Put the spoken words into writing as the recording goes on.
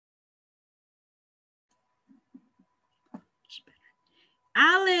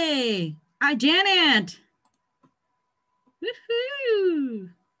Ale. Hi, Janet. Woohoo.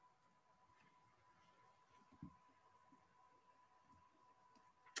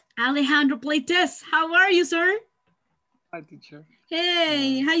 Alejandro Pleites, how are you, sir? Hi, teacher.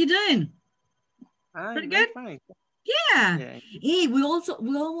 Hey, how you doing? Pretty good? I'm fine. Yeah. Yeah. Hey, we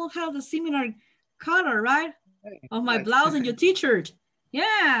all have a similar color, right? Hey, Of my nice. blouse and your t-shirt.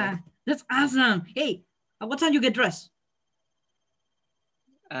 Yeah, that's awesome. Hey, at what time you get dressed?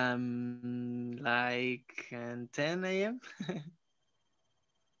 Like 10 a.m.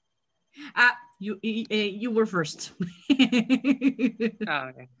 You were first. Oh,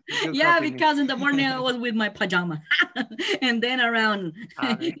 okay. Good Yeah, copy me. because in the morning I was with my pajama, and then around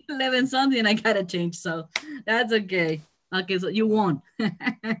Okay. 11 something I gotta change. So that's okay. Okay, so you won.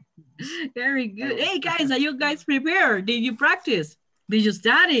 Very good. Hey guys, are you guys prepared? Did you practice? Did you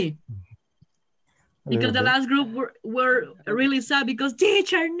study? A Because little the bit. last group were really sad because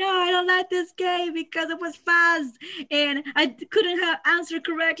teacher, no, I don't like this game because it was fast and I couldn't have answered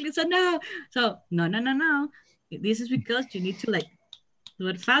correctly. So no. So no. This is because you need to like do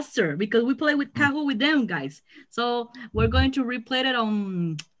it faster because we play with Kahoot with them guys. So we're going to replay it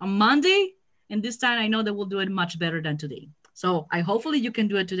on Monday, and this time I know that we'll do it much better than today. So I hopefully you can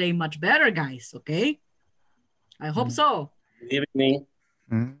do it today much better, guys. Okay. I hope so. Good evening.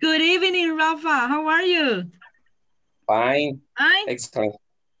 Good evening, Rafa. How are you? Fine. Fine. Excellent.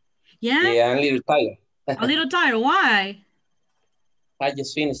 Yeah. Yeah, I'm a little tired. A little tired. Why? I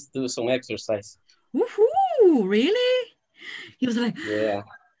just finished do some exercise. Woohoo! Really? He was like, Yeah.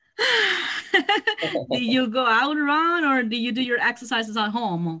 did you go out and run or did you do your exercises at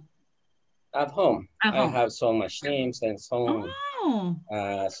home? At home, At I home. have some machines and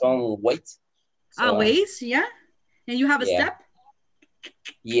Oh. some weights. So Weights, yeah. And you have a yeah. step?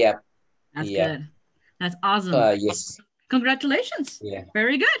 Yeah. That's Yeah. good. That's awesome. Yes. Congratulations. Yeah.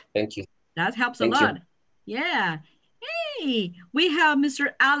 Very good. Thank you. That helps Thank a you. lot. Yeah. Hey, we have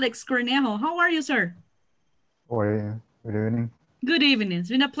Mr. Alex Cornejo. How are you, sir? Good evening. Good evening. It's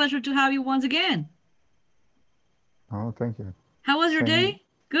been a pleasure to have you once again. Oh, thank you. How was your day?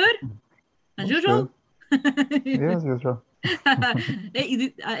 Good? As usual? Good. Yes, usual.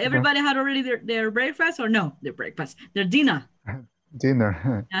 Hey, everybody had already their breakfast or no? Their breakfast. Their dinner.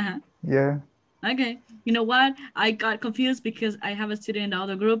 Dinner. Uh-huh. Yeah. Okay. You know what? I got confused because I have a student in the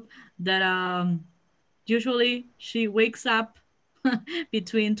other group that usually she wakes up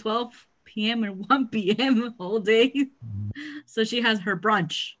between 12 p.m. and 1 p.m. all day. So she has her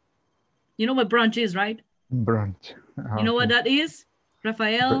brunch. You know what brunch is, right? Brunch. You know what Okay. that is?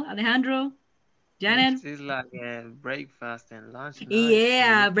 Rafael, Alejandro, Janet? It's like breakfast and lunch night.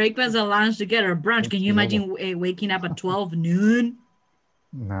 Yeah, breakfast and lunch together. Brunch. Can you imagine waking up at 12 noon?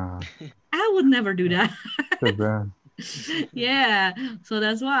 No. I would never do that. Too bad. Yeah, so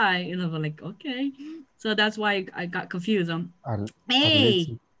that's why, like, okay. So that's why I got confused. At least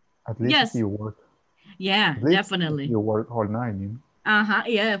Hey, if yes. you work. Yeah, At least if definitely. you work all night, you know? Uh-huh,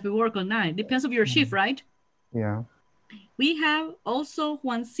 yeah, if we work all night. Depends on your shift, right? Yeah. We have also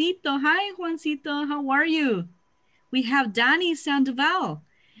Juancito. Hi, Juancito. How are you? We have Danny Sandoval.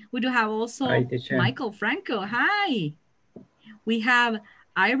 We do have also Michael Franco. Hi. We have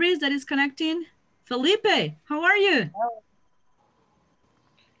Iris that is connecting. Felipe, how are you?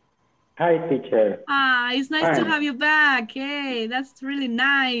 Hi, teacher. It's nice to have you back. Hey, that's really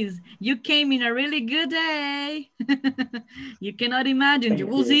nice. You came in a really good day. You cannot imagine. You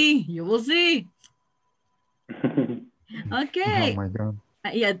will see. You will see. Okay. Oh my God.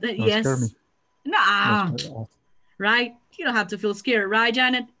 Yeah. Don't scare me. Yes. No. Right? You don't have to feel scared, right,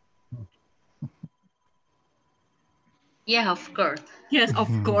 Janet? Yeah, of course. Yes, of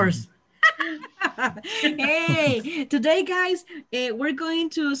course. Hey, today, guys, we're going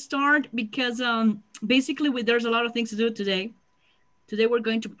to start because basically there's a lot of things to do today. Today we're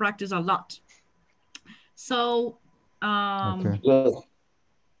going to practice a lot. So, Good.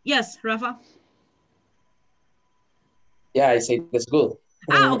 Yes, Rafa. Yeah, I say that's good.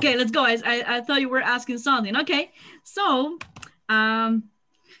 Okay, let's go. I thought you were asking something. Okay, so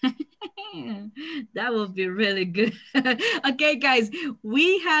that will be really good. Okay, guys,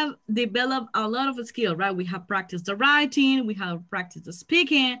 we have developed a lot of skill, right? We have practiced the writing, we have practiced the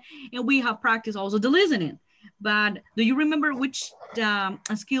speaking, and we have practiced also the listening. But do you remember which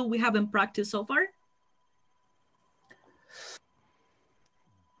skill we haven't practiced so far?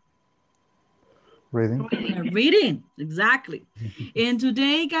 Reading. Reading, exactly. And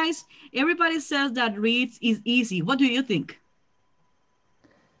today, guys, everybody says that reads is easy. What do you think?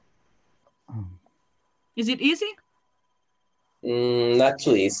 Is it easy? Not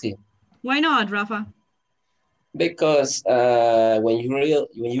too easy. Why not, Rafa? Because when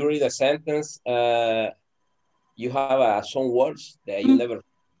you read a sentence, you have some words that you never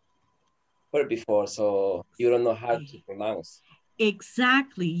heard before, so you don't know how to pronounce.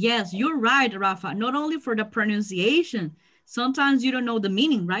 Exactly. Yes, you're right, Rafa. Not only for the pronunciation, sometimes you don't know the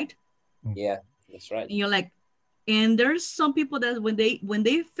meaning, right? Yeah, that's right. And you're like, and there's some people that when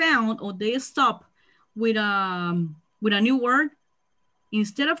they found or they stop with a new word,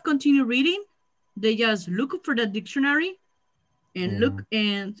 instead of continue reading, they just look for the dictionary and look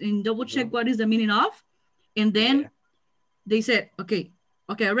and double check what is the meaning of, and then they said, okay,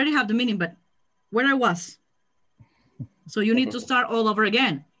 I already have the meaning, but where I was. So you need to start all over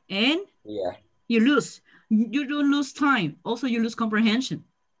again, and you lose. You don't lose time. Also, you lose comprehension.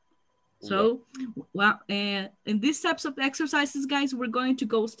 So, well, in these types of exercises, guys, we're going to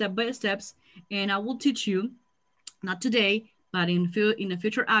go step by steps, and I will teach you, not today, but in the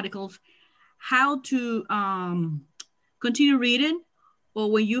future articles, how to continue reading, or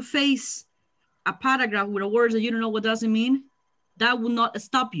when you face a paragraph with a word that you don't know what does it mean, that will not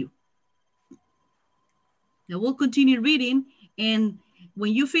stop you. They will continue reading, and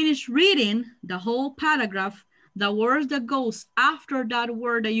when you finish reading the whole paragraph, the words that goes after that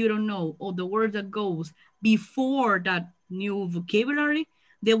word that you don't know, or the word that goes before that new vocabulary,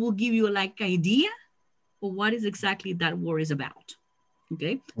 they will give you like idea of what is exactly that word is about.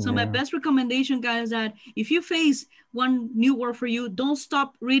 Okay, so my best recommendation, guys, that if you face one new word for you, don't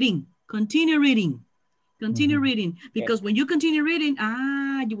stop reading. Continue reading. Continue reading, because when you continue reading,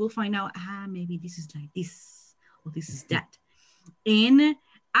 you will find out, maybe this is like this, or this is that. And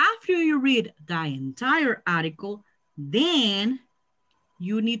after you read the entire article, then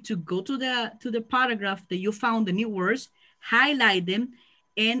you need to go to the paragraph that you found the new words, highlight them,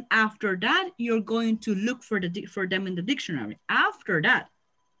 and after that, you're going to look for them in the dictionary. After that,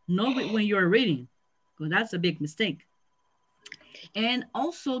 not when you're reading, because that's a big mistake. And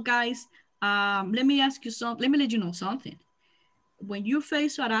also, guys, let me let you know something. When you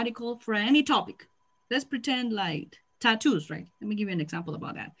face an article for any topic, let's pretend like tattoos, right? Let me give you an example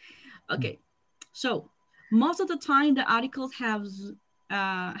about that. Okay, so most of the time the article has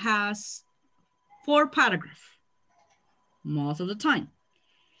 4 paragraphs. Most of the time.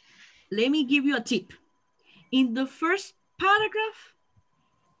 Let me give you a tip. In the first paragraph,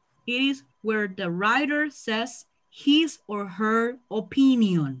 it is where the writer says his or her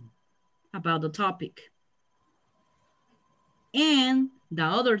opinion about the topic. And the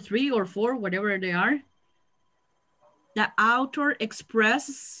other 3 or 4, whatever they are, the author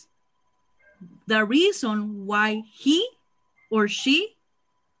expresses the reason why he or she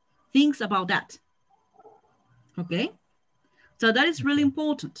thinks about that. Okay? So that is really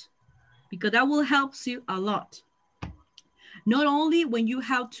important, because that will help you a lot. Not only when you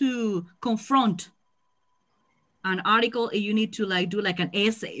have to confront an article and you need to do like an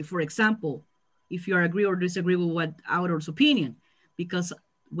essay, for example, if you agree or disagree with what author's opinion, because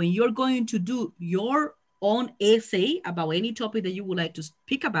when you're going to do your own essay about any topic that you would like to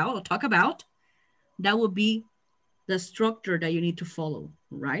speak about or talk about, that would be the structure that you need to follow,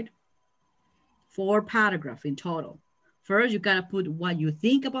 right? 4 paragraphs in total. First, you gotta put what you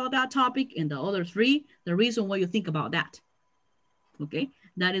think about that topic, and the other 3, the reason why you think about that. Okay,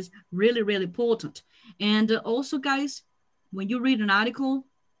 that is really, really important. And also, guys, when you read an article,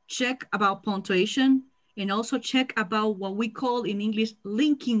 check about punctuation, and also check about what we call in English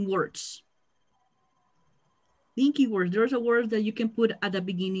linking words. Linking words, there's a word that you can put at the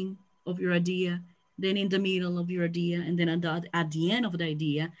beginning of your idea, then in the middle of your idea, and then at the end of the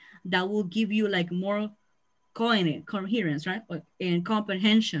idea, that will give you like more coherence, right? And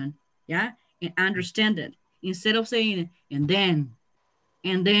comprehension, yeah, and understand it. Instead of saying, and then,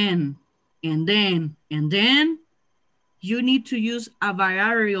 and then, and then, and then, you need to use a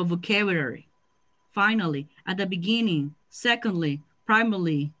variety of vocabulary. Finally, at the beginning, secondly,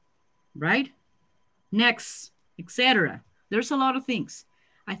 primarily, right? Next, etc. There's a lot of things.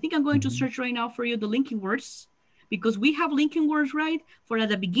 I think I'm going to search right now for you the linking words, because we have linking words, right, for at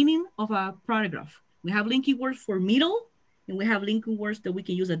the beginning of a paragraph. We have linking words for middle, and we have linking words that we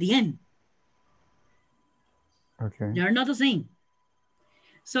can use at the end. Okay. They are not the same.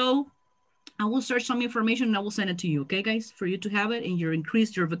 So I will search some information and I will send it to you, okay, guys, for you to have it and you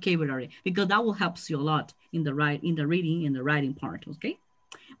increase your vocabulary, because that will help you a lot in the reading and the writing part, okay?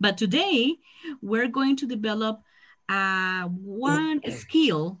 But today we're going to develop one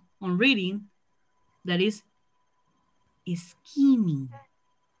skill on reading that is skimming.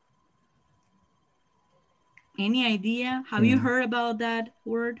 Any idea? Have you heard about that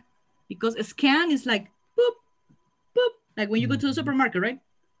word? Because a scan is like boop, boop, like when you go to the supermarket, right?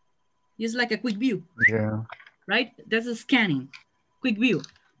 It's like a quick view. Yeah. right? That's a scanning, quick view.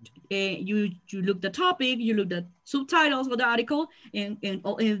 You look the topic, you look the subtitles of the article, and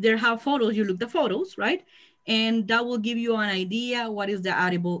if there have photos, you look the photos, right? And that will give you an idea what is the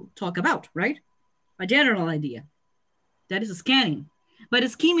article talk about, right? A general idea. That is a scanning. But a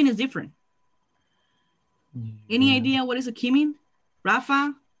skimming is different. Any idea what is a skimming?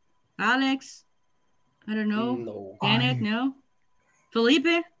 Rafa? Alex? I don't know. No. Janet, no?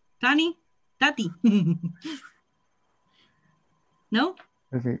 Felipe? Tani? Tati? No?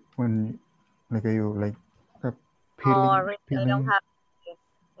 Okay, when like you like Oh, peeling, really, I peeling. don't have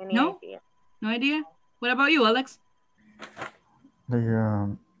any No? idea. No idea? What about you, Alex? Like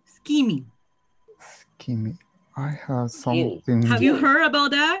Skimming. skimming. I have something. Have you heard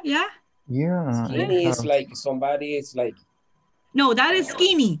about that? Yeah? Yeah. Skinny is like somebody is like. No, that is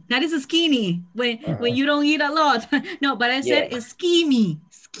skinny. That is a skinny when you don't eat a lot. No, but I said it's schemy.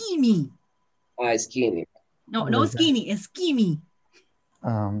 Schemy. Skinny. No, no skinny. It's schemy.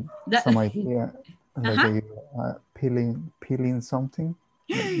 Some idea like peeling something.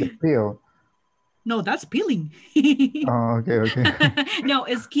 The peel. No, that's peeling. Oh, okay. No,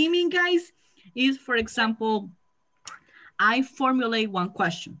 scheming, guys, is, for example, I formulate one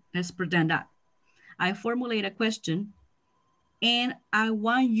question. Let's pretend that. I formulate a question and I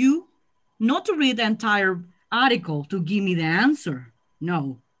want you not to read the entire article to give me the answer.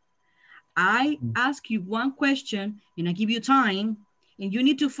 No. I ask you one question and I give you time and you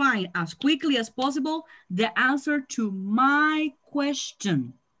need to find as quickly as possible the answer to my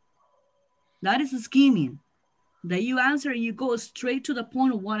question. That is scheming. That you answer and you go straight to the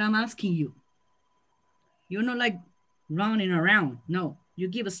point of what I'm asking you. You're not like running around. No, you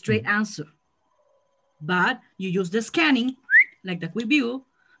give a straight answer. But you use the scanning, like the quick view,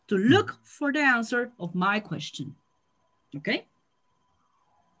 to look for the answer of my question. Okay?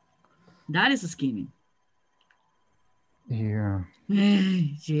 That is scheming. Yeah.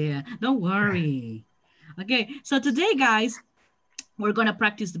 Yeah, don't worry. Okay, so today, guys, we're gonna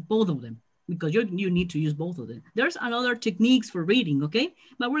practice both of them because you need to use both of them. There's another techniques for reading, okay?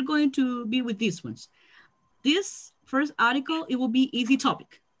 But we're going to be with these ones. This first article, it will be easy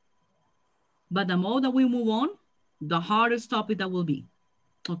topic. But the more that we move on, the hardest topic that will be,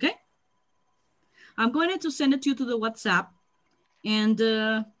 okay? I'm going to send it to you to the WhatsApp. And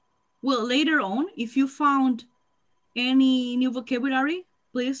well, later on, if you found any new vocabulary,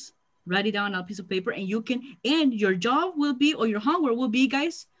 please write it down on a piece of paper and you can, and your job will be, or your homework will be,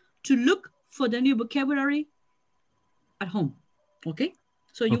 guys, to look for the new vocabulary at home, okay?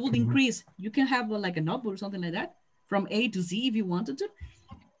 So you will increase, you can have like a notebook or something like that from A to Z if you wanted to,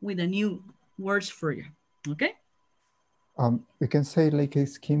 with the new words for you, okay? You can say like a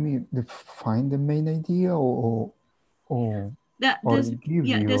scheme to find the main idea or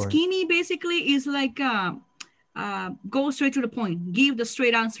the skinny basically is like go straight to the point, give the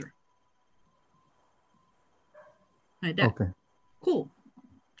straight answer. Like that. Okay. Cool.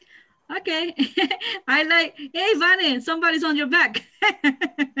 Okay. I like, hey, Vane, somebody's on your back.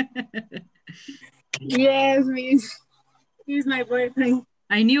 Yes, Miss. He's my boyfriend.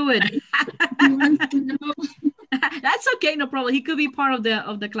 I knew it. He wants to know. That's okay, no problem. He could be part of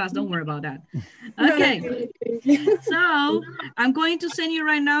the class. Don't worry about that. Okay. So I'm going to send you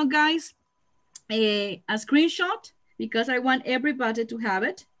right now, guys, a screenshot because I want everybody to have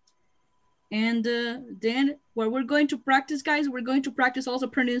it. And then what we're going to practice, guys, we're going to practice also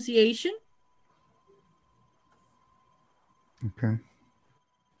pronunciation. Okay.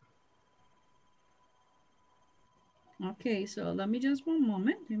 Okay, so let me just one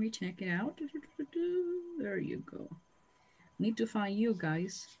moment. Let me check it out. There you go. Need to find you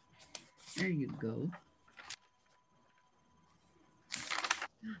guys. There you go.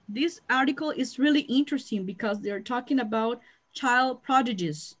 This article is really interesting because they're talking about child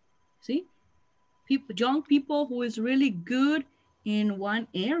prodigies. See? Young people who is really good in one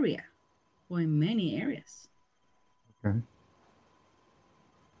area or in many areas. Okay.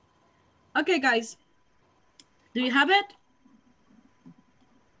 Okay, guys. Do you have it?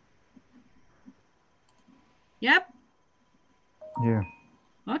 Yep. Yeah.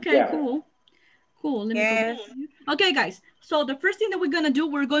 Okay, yeah. Cool. Cool. Let me go. Okay, guys. So the first thing that we're going to do,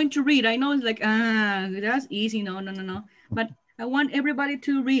 we're going to read. I know it's like, that's easy. No. But I want everybody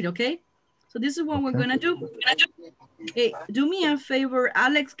to read, okay? So this is what we're going to do. Hey, do me a favor,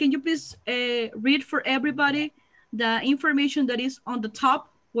 Alex. Can you please read for everybody the information that is on the top?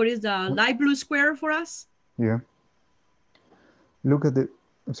 What is the light blue square for us? Yeah. Look at the,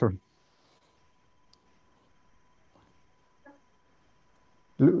 I'm sorry.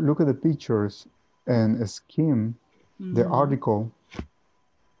 Look at the pictures and skim the article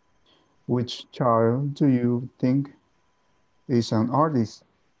Which child do you think is an artist?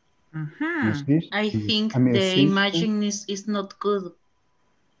 I think A the musician? imaging is not good.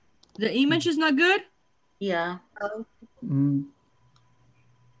 The image is not good? Yeah.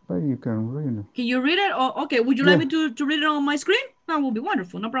 But you can read it. Can you read it? Oh, okay, would you like me to read it on my screen? That will be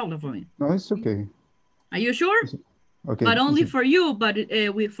wonderful, no problem for me. No, it's okay. Are you sure? Okay. But only for you, but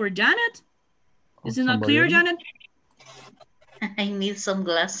for Janet? Is it not clear, Janet? I need some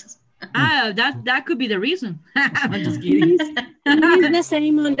glasses. That could be the reason. I'm just kidding. It is the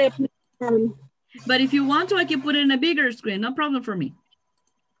same on the platform. But if you want to, I can put it in a bigger screen. No problem for me.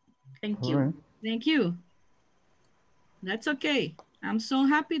 Thank you. Right. Thank you. That's okay. I'm so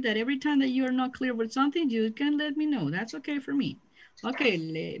happy that every time that you're not clear with something, you can let me know. That's okay for me. Okay,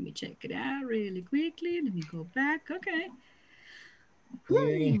 let me check it out really quickly. Let me go back. Okay.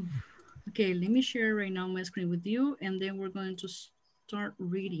 Okay, let me share right now my screen with you, and then we're going to start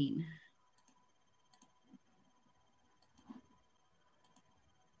reading.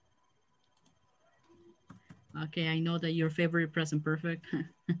 Okay, I know that your favorite present perfect.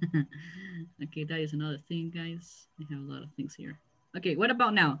 Okay, that is another thing, guys. I have a lot of things here. Okay, what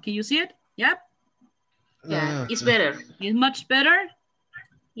about now? Can you see it? Yep. Yeah, it's better. It's much better?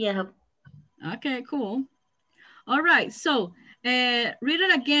 Yeah. Okay, cool. All right, so read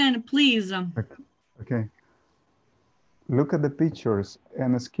it again, please. Okay. Look at the pictures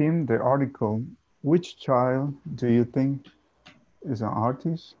and skim the article. Which child do you think is an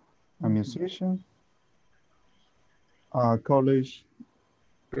artist, a musician, a college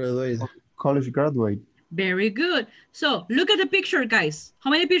graduate? Very good. So look at the picture, guys. How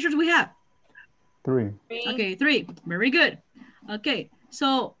many pictures we have? 3. Okay, 3. Very good. Okay,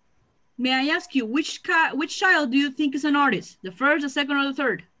 so may I ask you, which child do you think is an artist? The first, the second, or the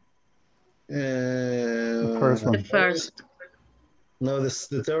third? The first one. The first. No, this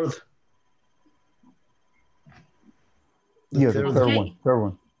the third. The third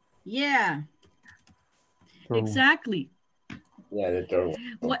one. Yeah. Exactly. Yeah, the third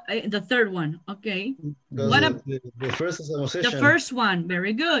one. What? The third one. Okay. What the first is a musician. The first one.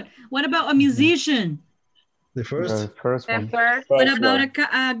 Very good. What about a musician? The first. The first one. What about a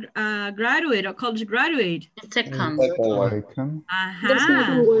graduate, a college graduate? The second. The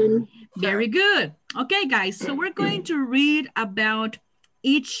second one. Very good. Okay, guys. So we're going to read about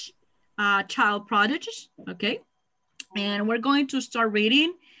each child prodigies. Okay. And we're going to start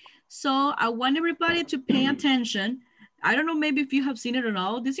reading. So I want everybody to pay attention. I don't know maybe if you have seen it or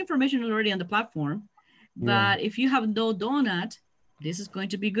not. This information is already on the platform. But if you have not done that, this is going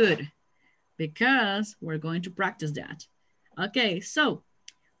to be good because we're going to practice that. Okay, so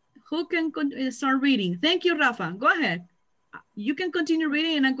who can start reading? Thank you, Rafa. Go ahead. You can continue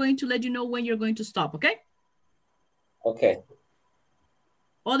reading and I'm going to let you know when you're going to stop, okay? Okay.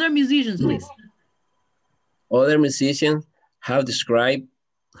 Other musicians, please. Other musicians have described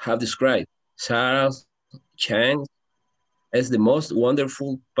Sarah Chang as the most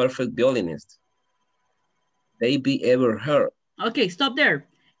wonderful, perfect violinist they be ever heard. Okay, stop there.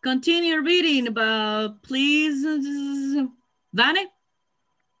 Continue reading, but please, Vane?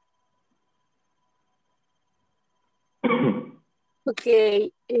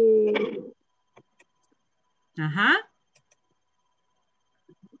 Okay.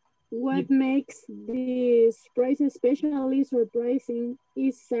 What makes this prize especially surprising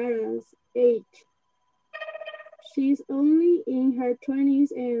is Sarah's age. She's only in her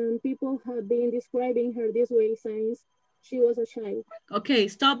 20s and people have been describing her this way since she was a child. Okay,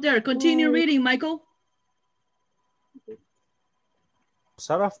 stop there. Continue reading, Michael.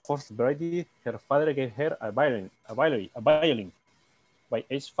 Sarah first Brady, her father gave her a violin. By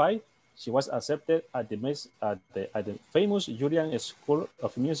age 5, she was accepted at the famous Juilliard School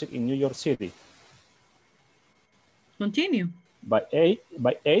of Music in New York City. Continue. By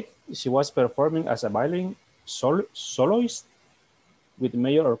eight, she was performing as a violin soloist with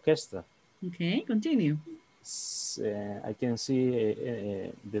major orchestra. Okay, continue. I can see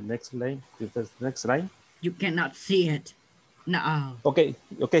the next line. The next line. You cannot see it. No. Okay,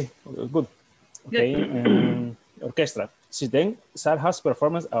 good. Okay, orchestra. Since then, Sarah has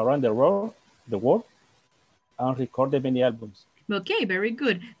performed around the world, and recorded many albums. Okay, very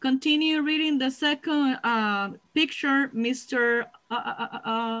good. Continue reading the second picture, Mr.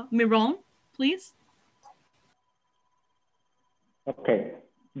 Miron, please. Okay.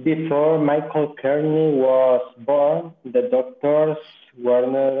 Before Michael Kearney was born, the doctors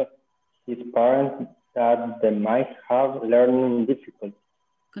warned his parents that they might have learning difficulties.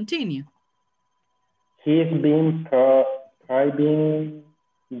 Continue. He's been prescribing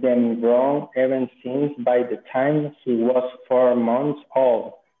them wrong ever since by the time he was 4 months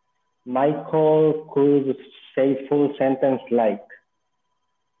old. Michael could say full sentence like,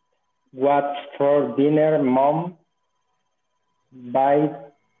 what's for dinner, Mom? By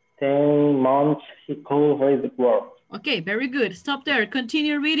 10 months, he could read the word. Okay, very good. Stop there.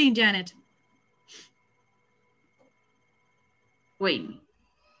 Continue reading, Janet. Wait.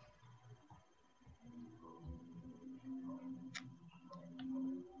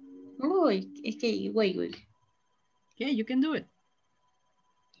 Oh, okay, wait. Okay, you can do it.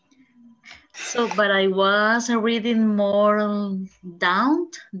 So, but I was reading more down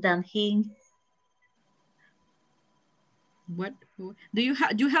than him. What do you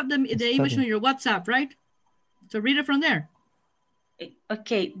have the image on your WhatsApp, right? So read it from there.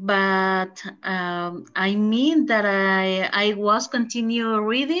 Okay, but I mean that I was continue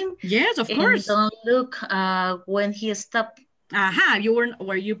reading. Yes, of course. Don't look when he stopped. Aha,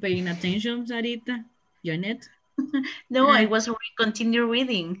 were you paying attention, Sarita? Janet? No, I was continue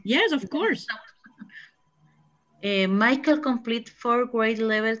reading. Yes, of course. Michael complete 4 grade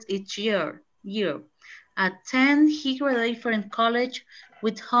levels each year. At 10, he graduated from college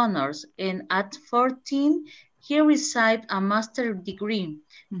with honors, and at 14, he received a master's degree.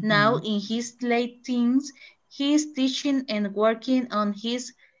 Now, in his late teens, he is teaching and working on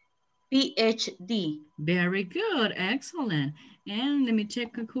his PhD. Very good, excellent. And let me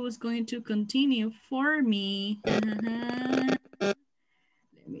check who's going to continue for me. Let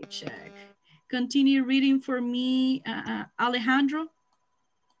me check. Continue reading for me, Alejandro.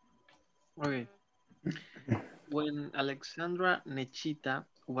 Okay. When Alexandra Nechita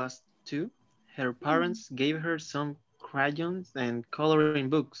was 2, her parents gave her some crayons and coloring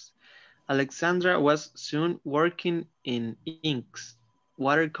books. Alexandra was soon working in inks,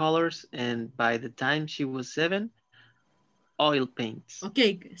 watercolors, and by the time she was 7, oil paints.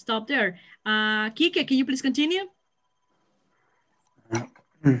 Okay, stop there. Kike, can you please continue?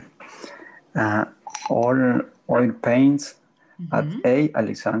 All oil paints. At 8,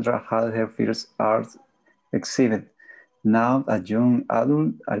 Alexandra had her first art exhibit. Now, a young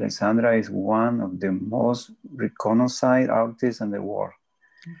adult, Alexandra is one of the most recognized artists in the world.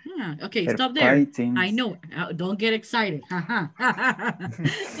 Okay, her stop there. paintings... I know. Don't get excited. All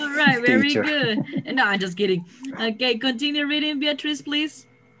right, very good. No, I'm just kidding. Okay, continue reading, Beatrice, please.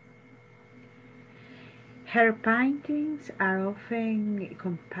 Her paintings are often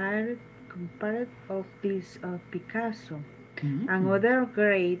compared of these of Picasso and other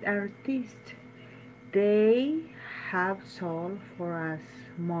great artists. They have sold for as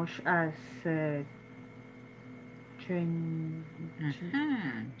much as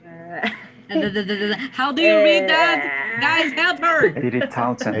how do you read that? Guys, help her.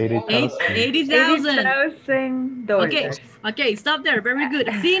 $80,000. $80,000. Okay, stop there. Very good.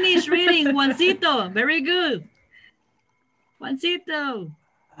 Finish reading, Juancito. Very good. Juancito.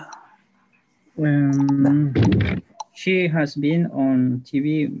 She has been on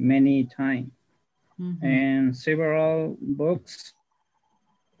TV many times, and several books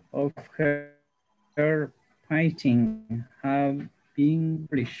of her painting have been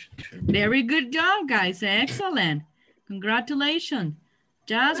published. Very good job, guys. Excellent. Congratulations.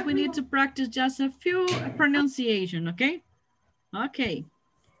 Just we need to practice just a few pronunciation, okay? Okay.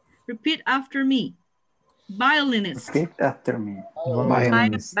 Repeat after me. Violinist. Repeat after me.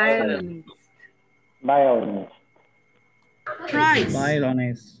 Violinist. Violinist. Price.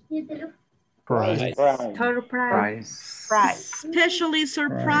 Violinist. Price. Price. Especially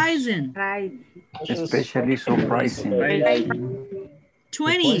surprising. Especially surprising.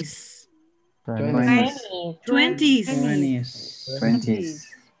 20s. 20s.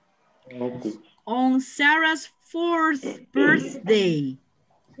 On Sarah's 4th birthday.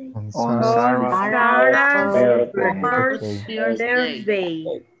 On Sarah's birthday.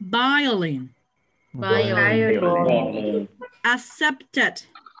 Violin. Accepted.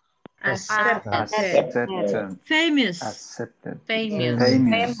 Famous.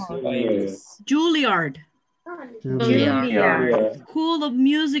 Juilliard. School of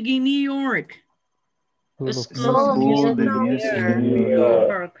Music in New York.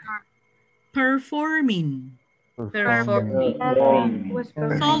 Performing.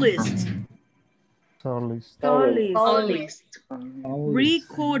 Solist.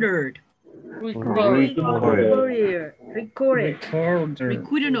 Recorded.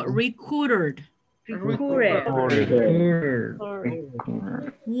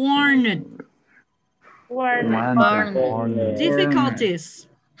 Warned. Difficulties.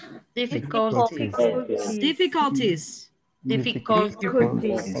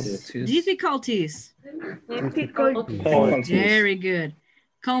 Very good.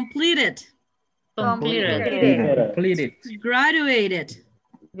 Completed. Graduated.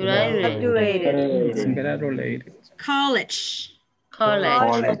 Graduated. College.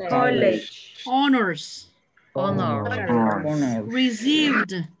 Honors.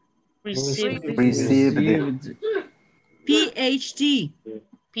 Received. PhD.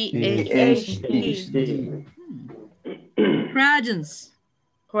 Crayons.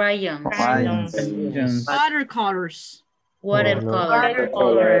 Watercolors.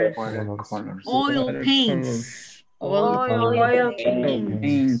 Oil paints.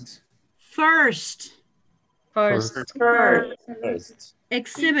 First.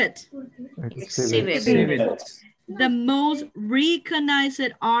 Exhibit. The most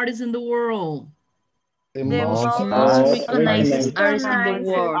recognized artist in the world. The most recognized artist in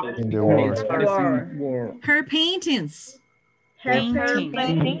the world. Her paintings.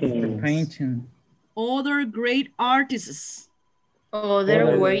 Other great artists.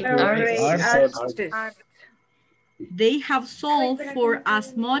 They have sold for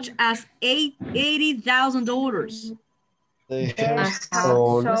as much as $80,000.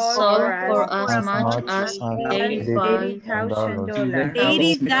 Sold for as much as $80,000.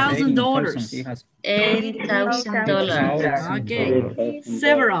 $80,000. Okay.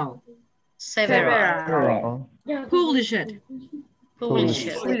 Several. Publish it. All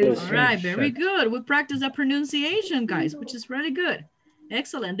right, very good. We practice the pronunciation, guys, which is really good.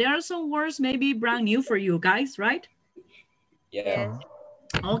 Excellent. There are some words maybe brand new for you guys, right? Yeah.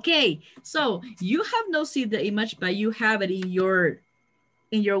 Okay, so you have not seen the image, but you have it in your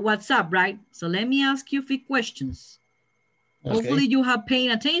WhatsApp, right? So let me ask you a few questions. Okay. Hopefully you have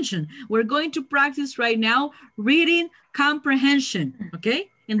paying attention. We're going to practice right now reading comprehension, okay?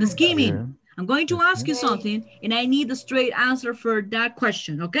 And the skimming. Okay. I'm going to ask you something, and I need a straight answer for that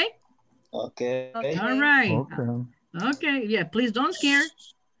question, okay? Okay. All right. Okay, yeah, please don't scare.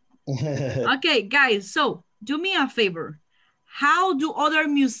 Okay, guys, so do me a favor. How do other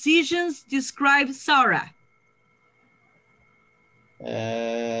musicians describe Sarah?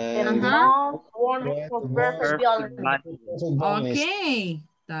 Okay,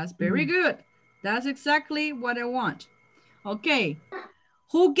 that's very good. That's exactly what I want. Okay,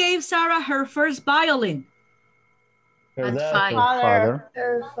 who gave Sarah her first violin? Her father.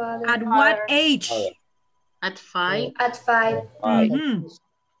 At what age? At 5.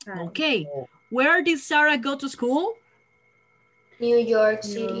 Okay, where did Sarah go to school? New York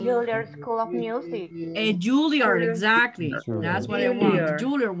City. Juilliard School of Music. A Juilliard, exactly. That's what I want. The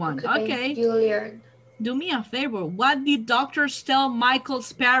Juilliard one. Okay. Juilliard. Do me a favor. What did doctors tell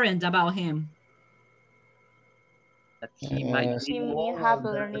Michael's parents about him? That he might be learning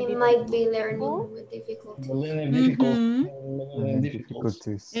with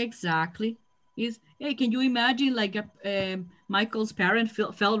difficulties. Exactly. Hey, can you imagine like Michael's parents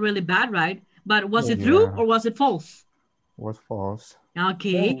felt really bad, right? But was it true or was it false? Was false.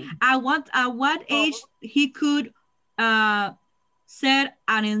 Okay. At what age he could say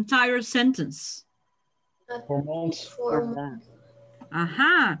an entire sentence? 4 months. 4 months.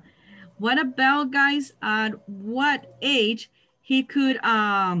 What about, guys, at what age he could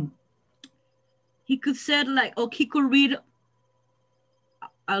say like, okay, he could read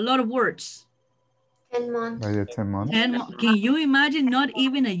a lot of words? 10 months. 10 months. Can you imagine? Not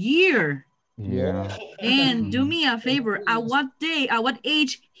even a year. Yeah. And do me a favor, at what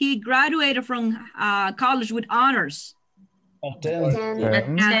age he graduated from college with honors? At 10.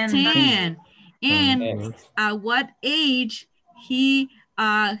 At 10. And at what age he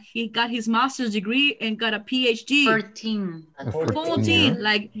got his master's degree and got a PhD? 14.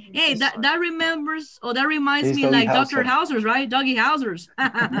 Like, hey, that remembers, or that reminds me like Dr. Hausers, right? Doggy Hausers.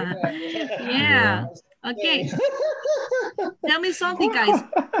 Yeah. Okay. Tell me something, guys.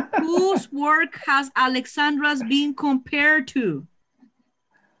 Whose work has Alexandra's been compared to?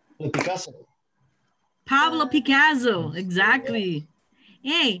 Picasso. Pablo Picasso, exactly.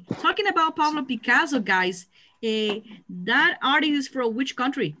 Hey, talking about Pablo Picasso, guys, that artist is from which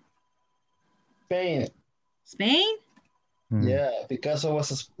country? Spain. Spain? Yeah, Picasso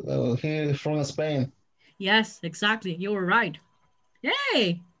was he from Spain. Yes, exactly. You were right.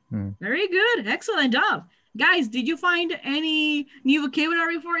 Hey, very good. Excellent job. Guys, did you find any new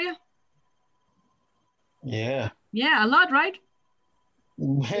vocabulary for you? Yeah. Yeah, a lot, right?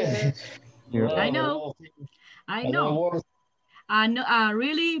 Yeah. I know. I know.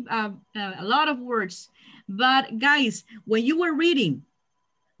 Really, a lot of words. But guys, when you were reading,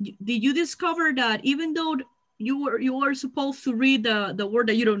 did you discover that even though you were supposed to read the word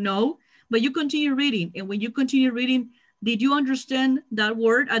that you don't know, but you continue reading, and when you continue reading, did you understand that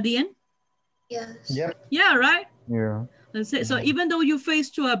word at the end? Yes. Yep. Yeah, right? Yeah. So even though you face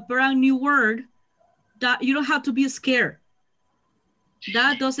to a brand new word, that you don't have to be scared.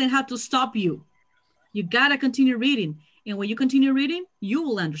 that doesn't have to stop you. You gotta continue reading. And when you continue reading, you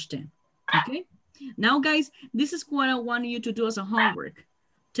will understand, okay? Now, guys, this is what I want you to do as a homework.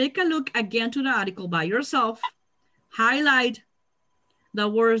 Take a look again to the article by yourself, highlight the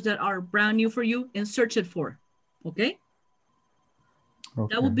words that are brand new for you and search it for, okay?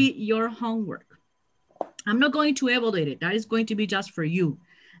 That will be your homework. I'm not going to evaluate it. That is going to be just for you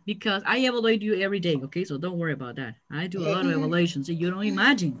because I evaluate you every day, okay? So don't worry about that. I do a lot of evaluations. So you don't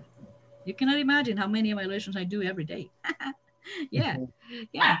imagine. You cannot imagine how many evaluations I do every day. Yeah,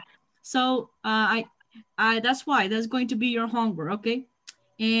 yeah. So that's why that's going to be your homework, okay?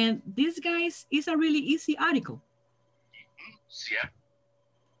 And this, guys, is a really easy article.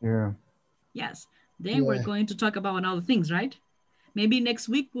 Yeah. Yes. Then we're going to talk about other things, right? Maybe next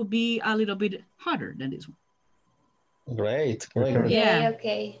week will be a little bit harder than this one. Great. Yeah.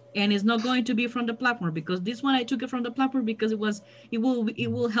 Okay. And it's not going to be from the platform because this one I took it from the platform because it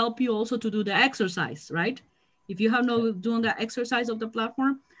will help you also to do the exercise, right? If you have no doing the exercise of the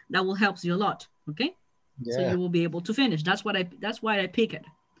platform, that will help you a lot. Okay. Yeah. So you will be able to finish. That's why I pick it.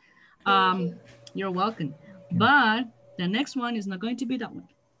 You're welcome. But the next one is not going to be that one.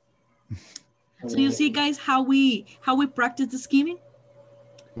 So you see, guys, how we practice the scheming?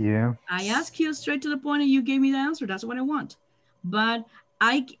 Yeah. I asked you straight to the point and you gave me the answer. That's what I want. But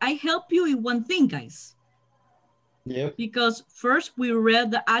I help you in one thing, guys. Yep. Because first we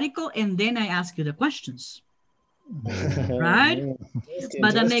read the article and then I ask you the questions. Right?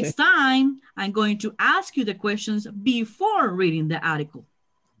 But the next time I'm going to ask you the questions before reading the article.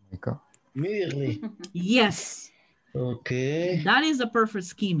 Immediately. Yes. Okay. That is the perfect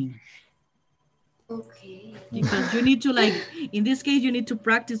scheming. Okay. Because you need to, like, in this case, you need to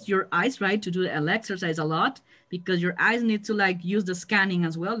practice your eyes, right? To do the exercise a lot because your eyes need to, like, use the scanning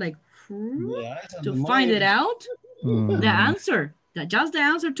as well, like, to find it out. The answer, just the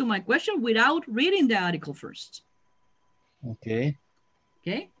answer to my question without reading the article first. Okay.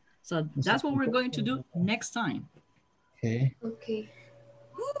 Okay. So that's what we're going to do next time. Okay. Okay.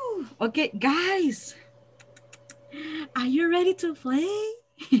 Whew. Okay, guys. Are you ready to play?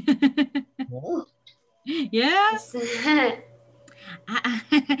 Yes.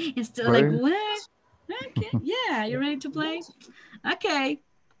 It's still like, what? Okay. Yeah, you ready to play? Okay.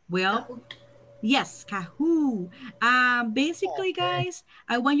 Well, yes, Kahoo. Basically, guys,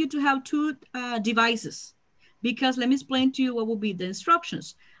 I want you to have two devices because let me explain to you what will be the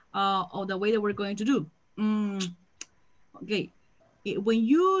instructions of the way that we're going to do. Okay. When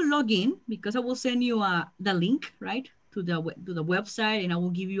you log in, because I will send you the link, right, to the website, and I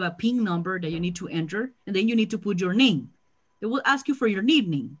will give you a PIN number that you need to enter, and then you need to put your name. They will ask you for your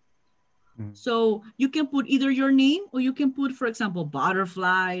name. So you can put either your name or you can put, for example,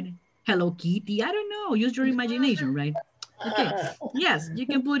 butterfly, Hello Kitty. I don't know. Use your imagination, right? Okay. Yes, you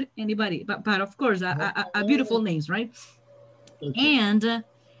can put anybody, but of course, a beautiful names, right? Okay. And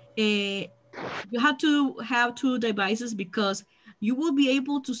you have to have two devices because you will be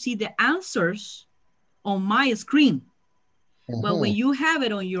able to see the answers on my screen. But when you have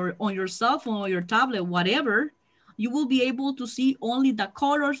it on your cell phone or your tablet, whatever, you will be able to see only the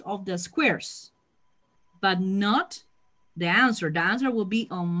colors of the squares, but not the answer. The answer will be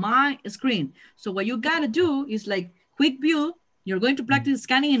on my screen. So what you gotta do is like quick view. You're going to practice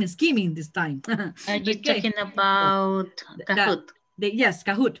scanning and scheming this time. Are you talking about Kahoot? Yes,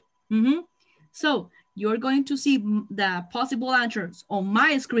 Kahoot. So you're going to see the possible answers on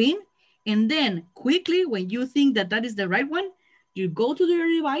my screen. And then quickly, when you think that that is the right one, you go to your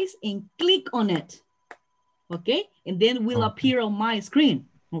device and click on it. Okay. And then it will appear on my screen.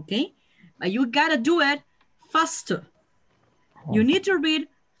 Okay. But you got to do it faster. You need to read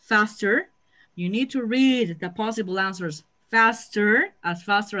faster. You need to read the possible answers faster as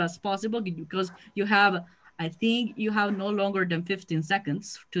possible because you have, I think you have no longer than 15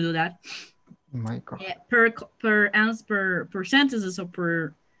 seconds to do that. My God. Per answer, per sentences or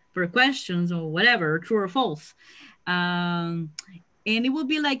per questions or whatever, true or false. And it will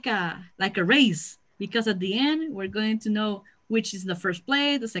be like a race because at the end, we're going to know which is the first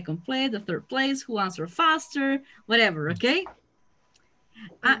place, the second place, the third place, who answered faster, whatever, okay?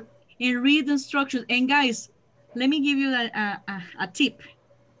 And read the instructions. And guys, let me give you a tip.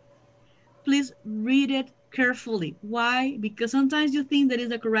 Please read it carefully. Why? Because sometimes you think that is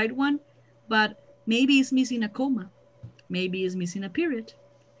the correct one, but maybe it's missing a comma. Maybe it's missing a period.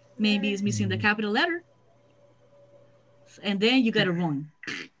 Maybe it's missing the capital letter. And then you got it wrong.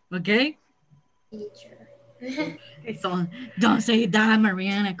 Okay? So don't say that,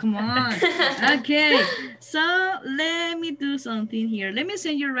 Mariana. Come on. Okay. So let me do something here. Let me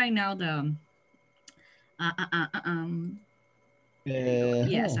send you right now the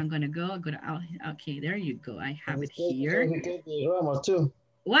Yes, I'm gonna go. Okay, there you go. I have it here. You qualificate the grammar too.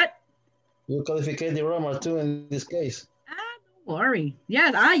 What? You qualificate the grammar too in this case. Don't worry.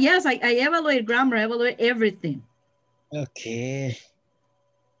 Yes, yes, I evaluate grammar, I evaluate everything. Okay.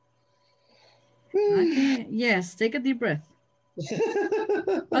 Okay, yes, take a deep breath.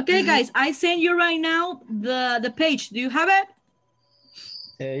 Okay, guys, I send you right now the page. Do you have it?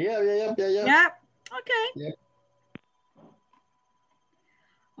 Yeah. Yeah, okay. Yep.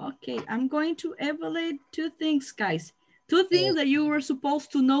 Okay, I'm going to evaluate two things, guys. Two things that you were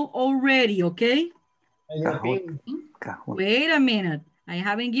supposed to know already, okay? Wait a minute. I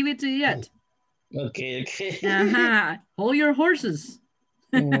haven't given it to you yet. Okay. Hold your horses.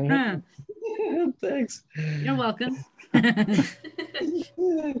 Thanks. You're welcome.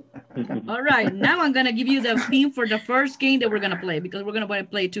 All right, now I'm gonna give you the theme for the first game that we're gonna play because we're gonna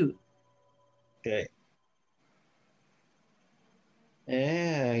play two. Okay.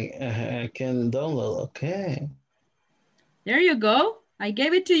 Yeah, I can download. Okay. There you go. I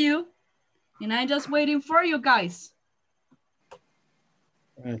gave it to you, and I'm just waiting for you guys.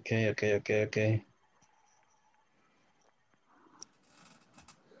 Okay.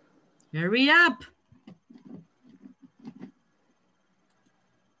 Hurry up.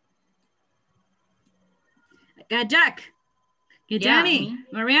 I got Jack. Get Danny.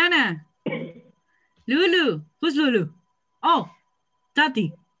 Mariana. Lulu. Who's Lulu? Oh,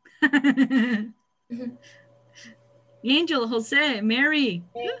 Tati. Angel, Jose, Mary.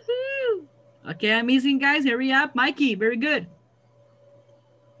 Okay, I'm missing guys. Hurry up. Mikey, very good.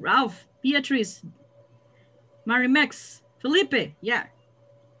 Ralph, Beatrice, Marimex, Felipe, yeah.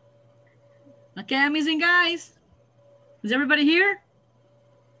 Okay, I'm missing guys. Is everybody here?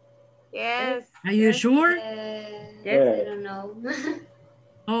 Yes. Are you sure? Yes, I don't know.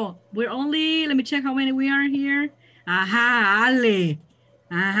 Oh, we're only, let me check how many we are here. Aha, Ale.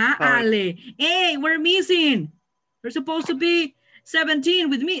 Ale. Hey, we're missing. We're supposed to be 17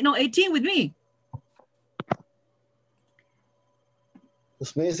 with me. No, 18 with me.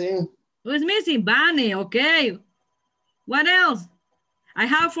 Who's missing? Who's missing? Bani, okay. What else? I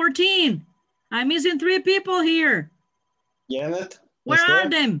have 14. I'm missing 3 people here. Janet? Where are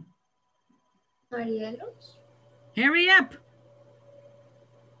them? Marielos? Hurry up.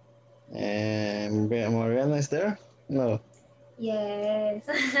 Mariana is there? No. Yes.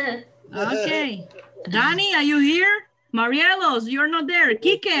 Okay. Danny, are you here? Marielos, you're not there.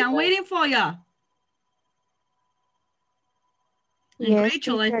 Kike, I'm waiting for you. And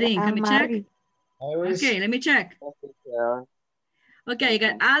Rachel, I think. Let me check. Okay, let me check. Okay, I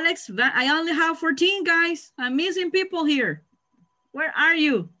got Alex. I only have 14 guys. I'm missing people here. Where are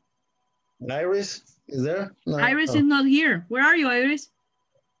you? Iris is there? No. Iris is not here. Where are you, Iris?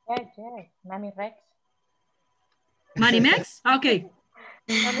 Yes, Mami Rex. Manimex? Okay.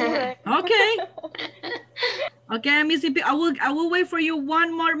 Okay. Okay, I'm missing people. I will wait for you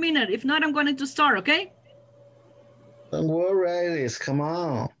 1 more minute. If not, I'm going to start, okay? Don't worry, Iris. Come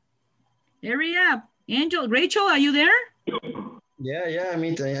on. Hurry up. Angel, Rachel, are you there? Yeah, I'm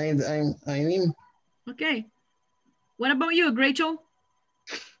in. Okay. What about you, Rachel?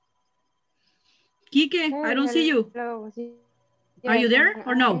 Kike, I don't see you. Are you there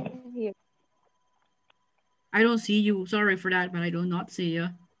or no? I don't see you. Sorry for that, but I do not see you.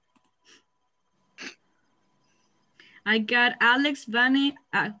 I got Alex, Vanny.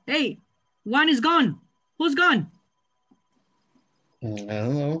 Hey, one is gone. Who's gone? I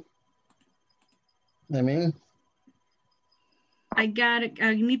don't know. I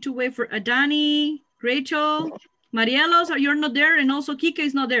need to wait for Adani, Rachel, Marielos, you're not there, and also Kike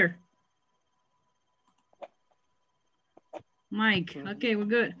is not there. Mike, okay, we're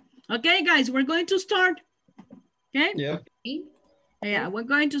good. Okay, guys, we're going to start. Okay? Yeah. Yeah, we're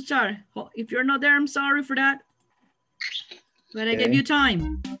going to start. If you're not there, I'm sorry for that. But I gave you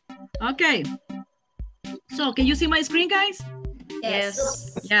time. Okay. So, can you see my screen, guys?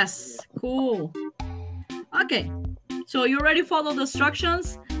 Yes. Yes, cool. Okay, so you already follow the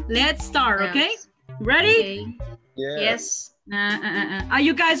instructions? Let's start, okay? Ready? Okay. Yes. Are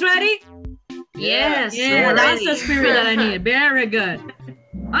you guys ready? Yes. Yeah, that's the spirit that I need. Very good.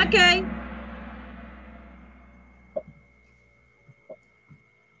 Okay.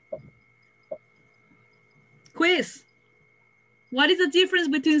 Quiz. What is the difference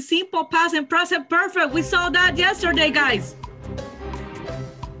between simple past and present perfect? We saw that yesterday, guys.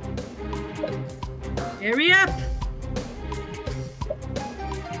 Hurry up.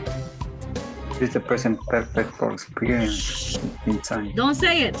 Is the present perfect for experience in time? Don't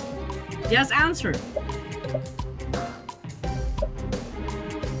say it. Just answer.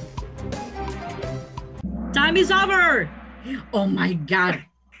 Time is over. Oh my God.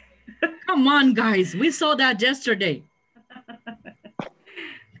 Come on, guys. We saw that yesterday.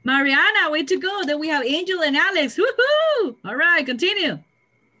 Mariana, way to go. Then we have Angel and Alex. Woohoo! All right, continue.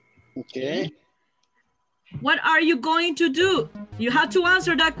 Okay. What are you going to do? You have to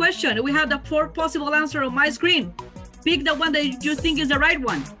answer that question. We have the 4 possible answers on my screen. Pick the one that you think is the right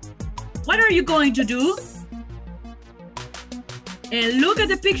one. What are you going to do? And look at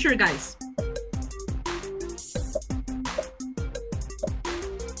the picture, guys.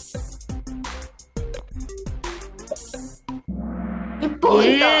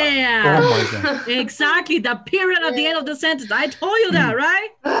 Yeah, Oh my God. exactly. The period at the end of the sentence. I told you that, right?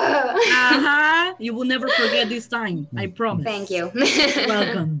 You will never forget this time. I promise. Thank you.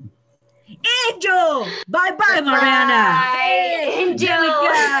 Welcome. Angel! Bye-bye, Mariana. Bye, Angel.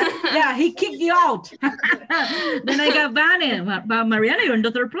 Yeah, he kicked you out. Then I got banned. But Mariana, you're in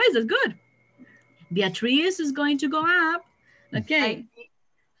the 3rd place. That's good. Beatrice is going to go up. Okay.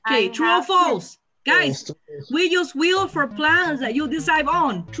 Okay, true or false? Guys, we use will for plans that you decide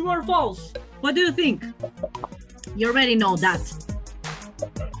on. True or false? What do you think? You already know that.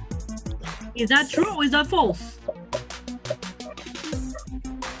 Is that true or is that false?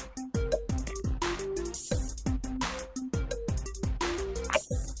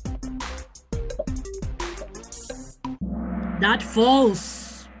 That's false.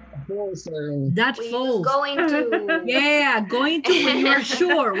 That's false. Going to. Yeah, going to when you're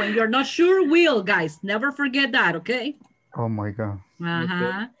sure. When you're not sure, will, guys. Never forget that, okay? Oh my God.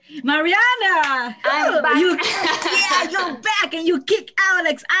 Uh-huh. Mariana! I'm back. Yeah, you're back and you kick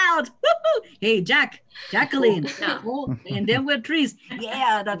Alex out. Hey, Jacqueline. No. Oh, and then we're Tris.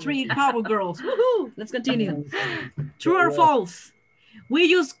 Yeah, the 3 power girls. Woohoo! Let's continue. True or false? We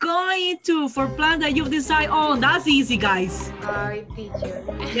use going to for plans that you decide on. That's easy, guys. Hi, teacher.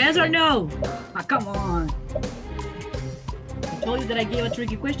 Yes or no? Ah, come on. I told you that I gave a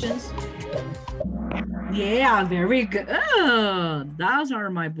tricky questions. Yeah, very good. Those are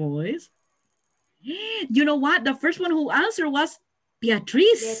my boys. You know what? The first one who answered was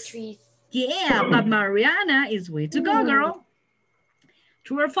Beatrice. Yeah, but Mariana is way to go, girl.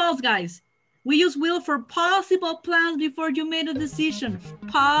 True or false, guys? We use will for possible plans before you made a decision.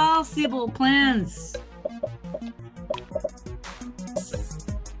 Possible plans.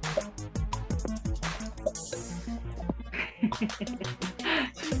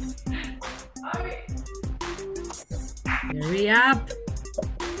 Hurry up.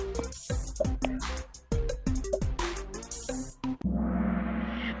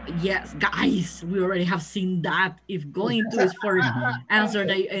 Yes, guys, we already have seen that. If going to is for answer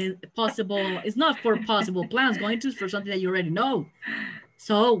the possible, it's not for possible plans. Going to is for something that you already know.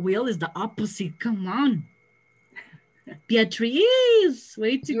 So will is the opposite. Come on. Beatrice,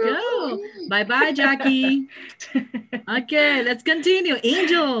 way to go. Bye-bye, Jackie. Okay, let's continue.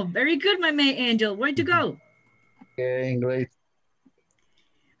 Angel, very good, my man, Angel. Where to go? Okay, great.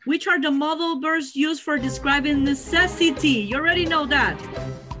 Which are the modal verbs used for describing necessity? You already know that.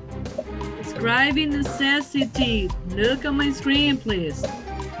 Describing necessity. Look at my screen, please.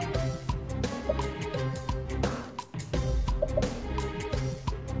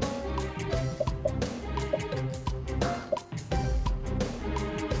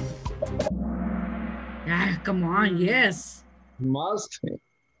 Ah, come on, yes. Must.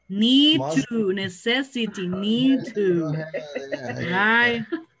 Need Must. to, necessity, need to. Right?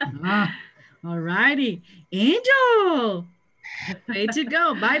 All righty. Angel, way to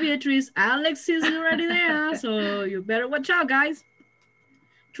go. Bye, Beatrice. Alex is already there, so you better watch out, guys.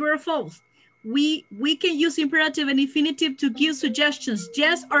 True or false? We can use imperative and infinitive to give suggestions,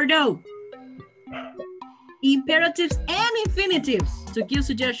 yes or no? Imperatives and infinitives to give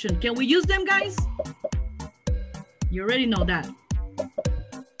suggestions. Can we use them, guys? You already know that.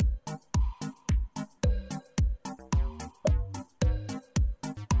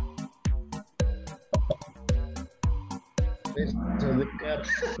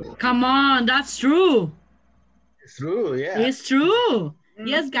 Come on, that's true. It's true, yeah. It's true.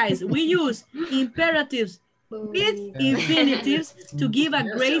 Yes, guys, we use imperatives with infinitives to give a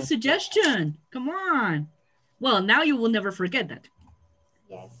great suggestion. Come on. Well, now you will never forget that.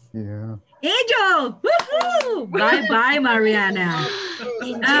 Yes. Yeah. Angel! Woohoo! Bye-bye, Mariana.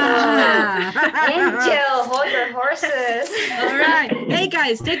 Angel, Angel, hold your horses. All right. Hey,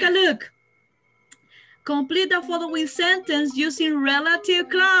 guys, take a look. Complete the following sentence using relative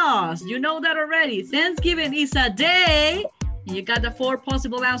clause. You know that already. Thanksgiving is a day. And you got the 4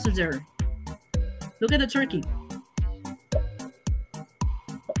 possible answers there. Look at the turkey.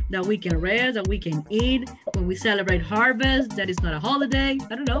 That we can rest, that we can eat. When we celebrate harvest, that is not a holiday.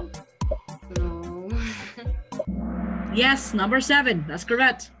 I don't know. No. Yes, number 7. That's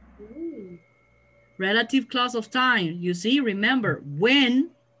correct. Relative clause of time. You see, remember,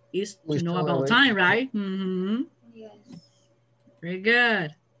 when is to know about time, right? Mm-hmm. Yes. Very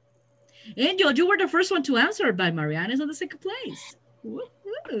good. Angel, you were the first one to answer, but Mariana is on the second place.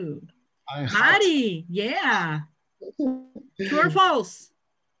 Woo-hoo. Maddie, yeah. True or false?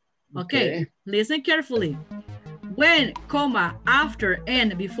 Okay, listen carefully. When, comma, after,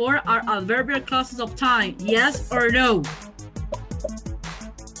 and before are adverbial clauses of time, yes or no?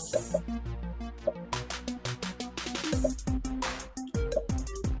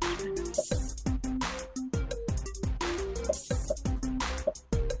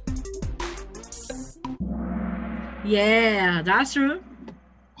 Yeah, that's true.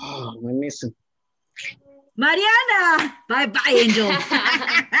 Oh, I miss it. Mariana! Bye-bye, Angel.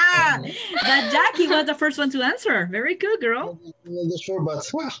 But Jackie was the first one to answer. Very good, girl. Not sure, but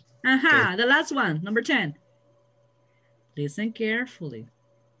well. Okay. The last one, number 10. Listen carefully.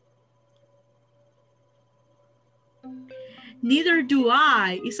 Neither do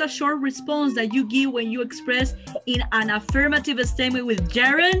I is a short response that you give when you express in an affirmative statement with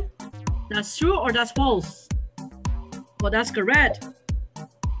gerund. That's true or that's false? Well, that's correct.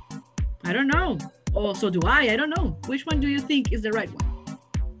 I don't know. Oh, so do I don't know. Which one do you think is the right one?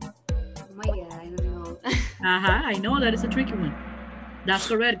 Oh my God, I don't know. I know that is a tricky one. That's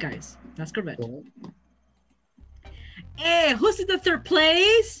correct, guys. That's correct. Hey, who's in the third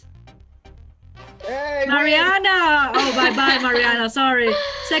place? Hey, Mariana. Oh, bye-bye, Mariana. Sorry.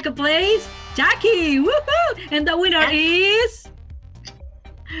 Second place, Jackie. Woohoo! And the winner is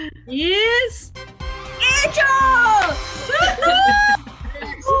Angel.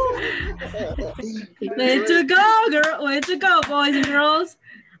 Way to go, girl. Way to go, boys and girls.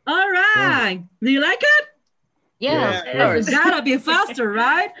 All right. Do you like it? Yeah, of course. It's gotta be faster,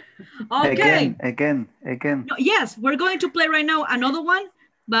 right? Okay. Again. No, yes, we're going to play right now another one,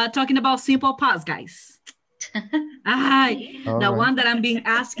 but talking about simple past, guys. The one that I'm being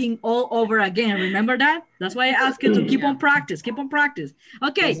asking all over again. Remember that? That's why I ask you to keep on practice. Keep on practice.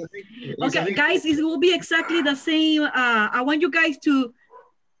 Okay. Okay, guys, it will be exactly the same. I want you guys to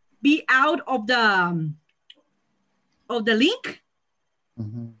be out of the link.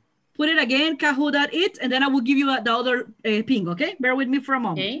 Put it again, Kahoot.it, and then I will give you the other ping, okay? Bear with me for a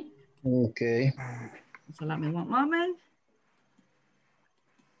moment. Okay. So let me one moment.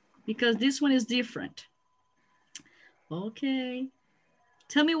 Because this one is different. Okay.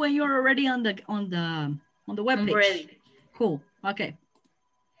 Tell me when you're already on the web page. Ready. Cool. Okay.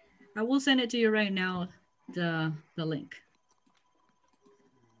 I will send it to you right now, the link.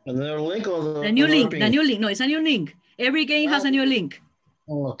 Another link or the new link? The new link. No, it's a new link. Every game has a new link.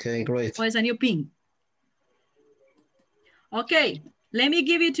 Okay, great. Or it's a new ping. Okay, let me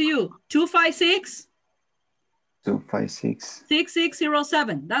give it to you. 256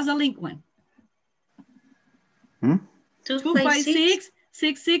 6607. That's the link one. 256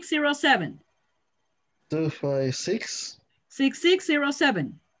 6607. 256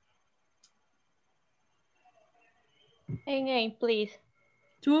 6607. Again, please.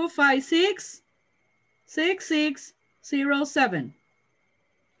 256 6607.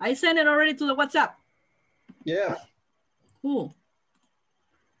 I sent it already to the WhatsApp. Yeah. Cool.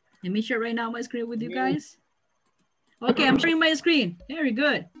 Let me share right now my screen with you guys. Okay, I'm sharing my screen. Very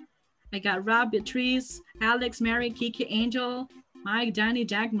good. I got Rob, Beatrice, Alex, Mary, Kiki, Angel, Mike, Danny,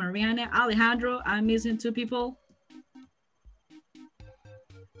 Jack, Mariana, Alejandro. I'm missing 2 people.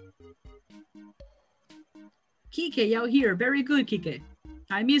 Kike, out here. Very good, Kike.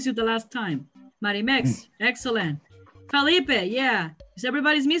 I missed you the last time. Marimex, excellent. Felipe, yeah. Is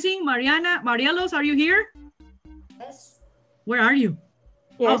everybody's missing? Mariana, Marielos, are you here? Yes. Where are you?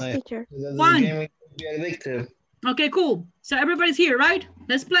 Yes, teacher. Juan. Okay, cool. So everybody's here, right?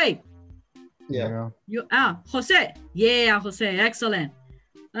 Let's play. Yeah. Jose. Yeah, Jose, excellent.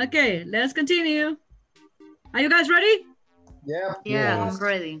 Okay, let's continue. Are you guys ready? Yeah. Yeah, I'm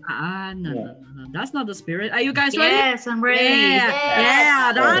ready. No. That's not the spirit. Are you guys ready? Yes, I'm ready.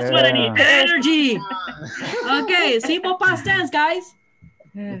 Yeah, that's what I need. Energy. Okay, simple past tense, guys.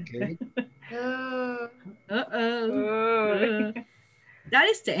 Okay. That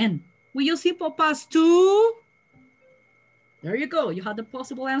is 10. We use simple past to. There you go. You have the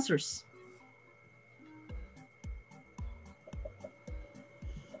possible answers.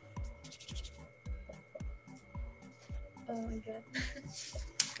 Oh my God.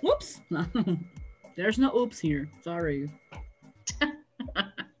 Whoops. There's no oops here. Sorry.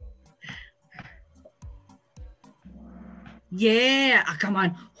 Yeah. Come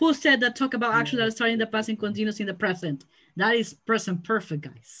on. Who said that talk about action that is starting in the past and continues in the present? That is present perfect,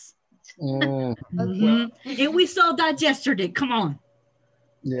 guys. And we saw that yesterday. Come on.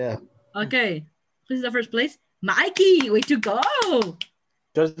 Yeah. Okay. Who's the first place? Mikey, way to go.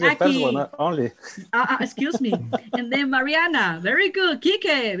 Just the first one only. Excuse me. And then Mariana, very good.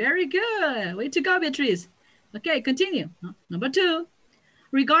 Kike, very good. Way to go, Beatrice. Okay, continue. Number 2.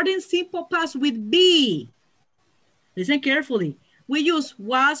 Regarding simple past with be. Listen carefully. We use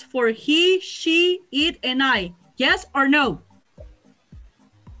was for he, she, it, and I. Yes or no?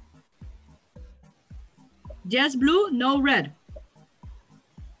 Yes, blue, no red.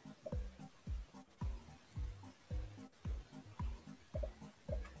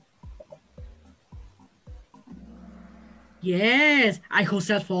 Yes, I who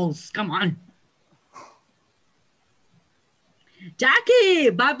said false. Come on.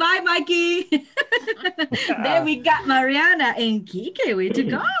 Jackie, bye-bye, Mikey. Then we got Mariana and Kike, way to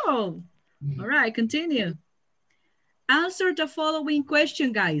go. All right, continue. Answer the following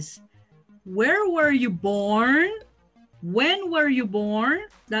question, guys. Where were you born? When were you born?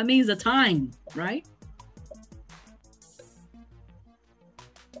 That means the time, right?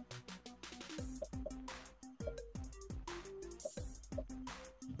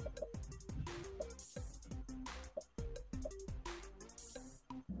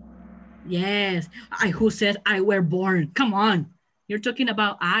 Yes, who said I were born? Come on, you're talking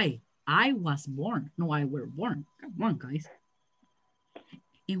about I was born. No, I were born. Come on, guys.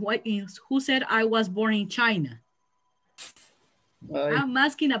 Who said I was born in China? I'm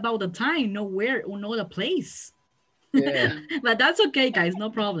asking about the time, no where, or no the place. Yeah. But that's okay, guys, no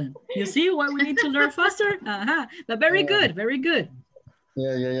problem. You see why we need to learn faster? But very good, very good.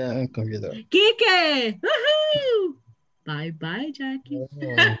 Yeah, I'm computer. Kike! Woohoo! Bye-bye, Jackie.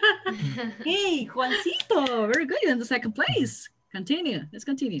 Hey, Juancito, very good. You're in the second place. Continue. Let's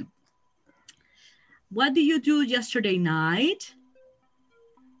continue. What did you do yesterday night?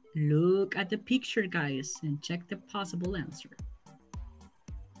 Look at the picture, guys, and check the possible answer.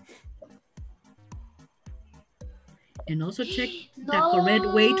 And also check the correct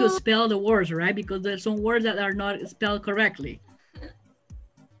way to spell the words, right? Because there's some words that are not spelled correctly.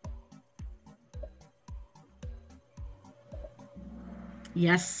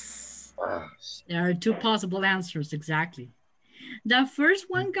 Yes, there are 2 possible answers, exactly. The first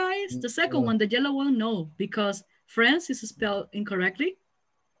one, guys, the second one, the yellow one, no, because friends is spelled incorrectly.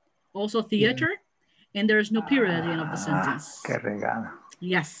 Also theater, and there is no period at the end of the sentence. Qué regalo.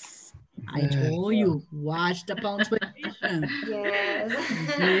 Yes, I told you, watch the punctuation. Yes.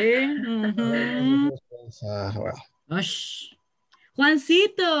 Okay. Gosh.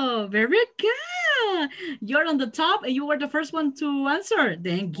 Juancito, very good. You're on the top and you were the first one to answer.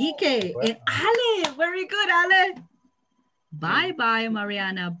 Then Kike and Ale. Very good, Ale. Bye-bye,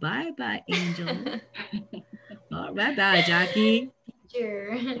 Mariana. Bye-bye, Angel. All right, bye, Jackie.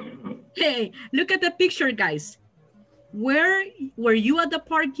 Sure. Hey, look at the picture, guys. Where were you at the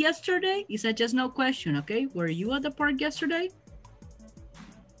park yesterday? It's a just no question, okay? Were you at the park yesterday?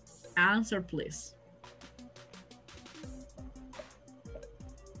 Answer, please.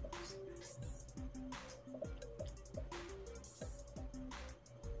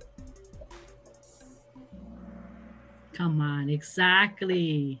 Come on,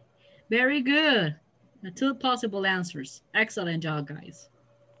 exactly. Very good. The 2 possible answers. Excellent job, guys.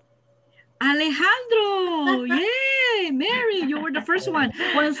 Alejandro, yay! Mary, you were the first one.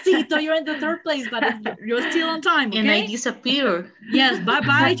 Juancito, you're in the 3rd place, but you're still on time, okay? And I disappear. Yes,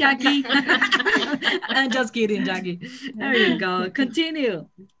 bye-bye, Jackie. I'm just kidding, Jackie. There you go. Continue.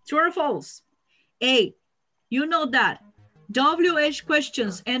 True or false? A, you know that WH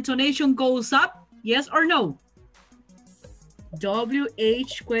questions, intonation goes up, yes or no?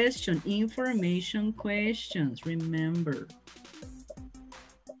 WH question, information questions, remember.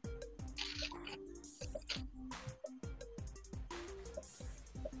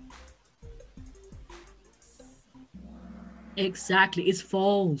 Exactly, it's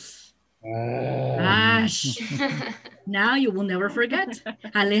false. Gosh. Now you will never forget.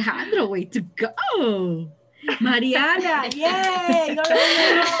 Alejandro, way to go. Mariana, yay! You're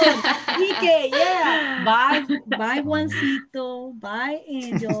Kike, yeah. Bye, Juancito. Bye,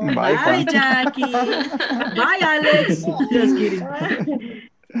 Angel. Bye, Jackie. Bye, Alex. Just kidding.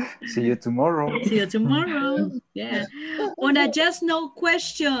 See you tomorrow. See you tomorrow. Yeah. On a just no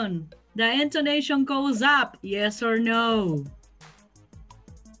question, the intonation goes up, yes or no?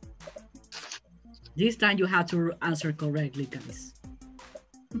 This time you have to answer correctly, guys.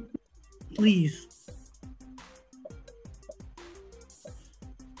 Please.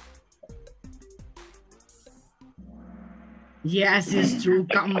 Yes, it's true.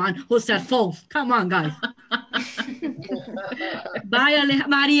 Come on. Who said false? Come on, guys. Bye,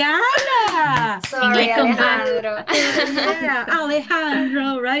 Mariana. Sorry, Alejandro. Yeah,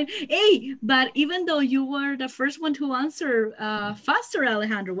 Alejandro, right? Hey, but even though you were the first one to answer faster,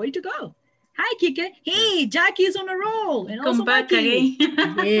 Alejandro, way to go. Hi, Kike. Hey, Jackie's on a roll. And also Come back Mikey.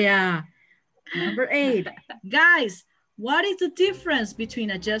 again. Yeah. Number 8. Guys, what is the difference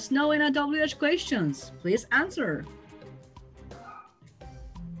between a just no and a WH questions? Please answer.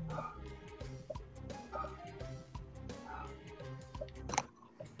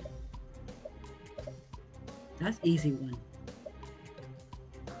 That's easy one.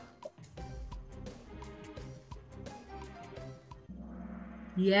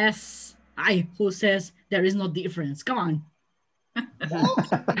 Yes. Who says there is no difference? Come on.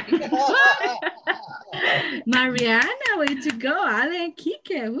 Mariana, way to go. Ale and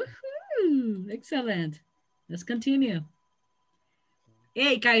Kike. Woohoo. Excellent. Let's continue.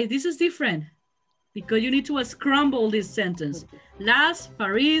 Hey, guys, this is different because you need to scramble this sentence. Last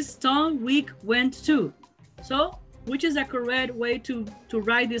Paris Stone Week went to. So, which is the correct way to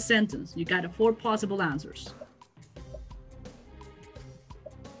write this sentence? You got 4 possible answers.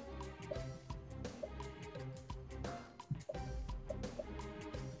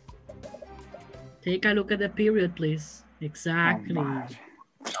 Take a look at the period, please. Exactly. Oh,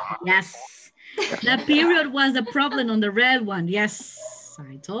 yes. The period was the problem on the red one. Yes,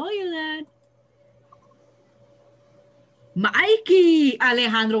 I told you that. Mikey,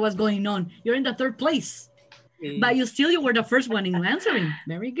 Alejandro, what's going on? You're in the 3rd place. But you were the first one in answering.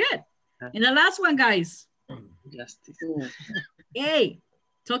 Very good. And the last one, guys. Justice. Hey,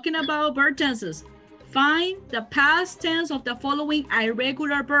 talking about verb tenses. Find the past tense of the following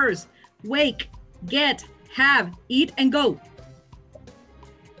irregular verbs. Wake, get, have, eat, and go.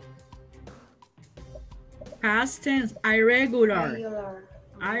 Past tense, irregular.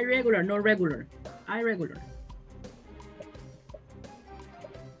 Irregular, not regular. Irregular.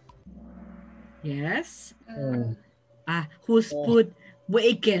 Yes. Who's put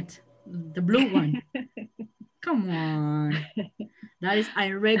wake it? The blue one. Come on. That is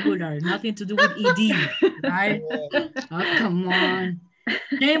irregular. Nothing to do with ED. Right? Oh, come on.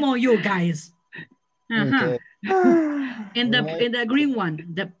 Shame on you guys. Okay. And the green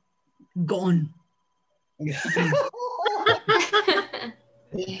one, the gone.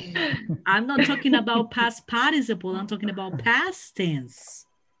 I'm not talking about past participle. I'm talking about past tense.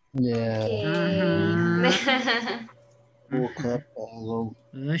 Yeah.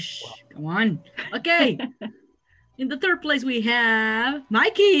 Ush, come on. Okay. In the 3rd place, we have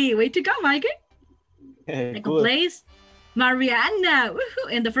Mikey. Way to go, Mikey. Second place, Mariana. Woohoo.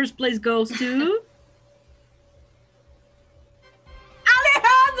 And the 1st place goes to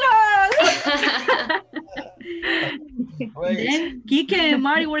Alejandro. Then Kike and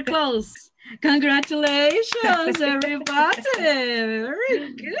Mari were close. Congratulations, everybody.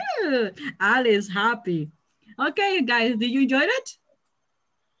 Very good. Ali is happy. Okay, guys, did you enjoy it?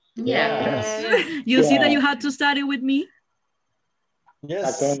 Yes. You see that you had to study with me?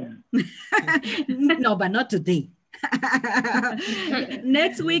 Yes. No, but not today.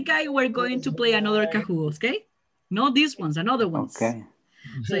 Next week, we're going to play another Kahoot, okay? Not these ones, another ones. Okay.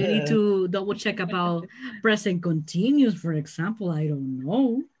 So you need to double check about present continuous, for example. I don't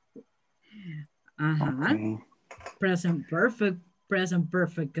know. Okay. Present perfect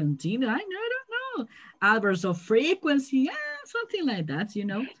continuous. I don't know. Adverbs of frequency, something like that, you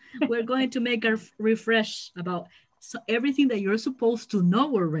know. We're going to make a refresh about everything that you're supposed to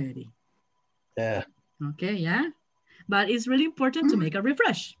know already. Yeah. Okay, yeah. But it's really important to make a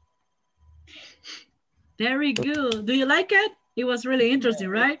refresh. Very good. Do you like it? It was really interesting,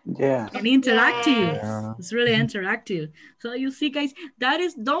 right? Yeah. And interactive. Yeah. It's really interactive. So you see, guys,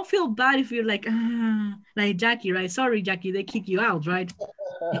 don't feel bad if you're like Jackie, right? Sorry, Jackie, they kick you out, right?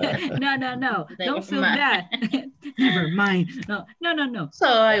 No. Don't feel bad. Never mind. No. So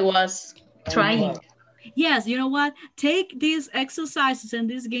I was trying. Yes, you know what? Take these exercises in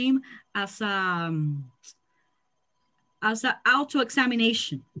this game as an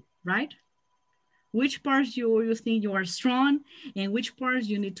auto-examination, right? Which parts you think you are strong and which parts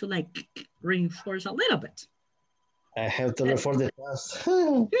you need to like reinforce a little bit. I have to reinforce the class.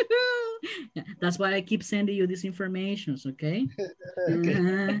 Yeah, that's why I keep sending you these informations, okay?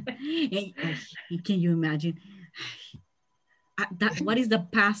 And can you imagine? What is the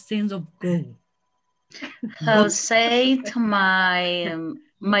past tense of go? I'll say to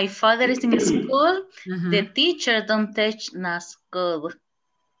my father is in school, the teacher don't teach us good.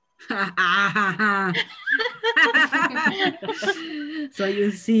 So you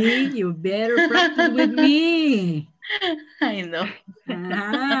see, you better practice with me. I know.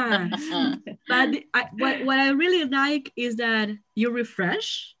 But what I really like is that you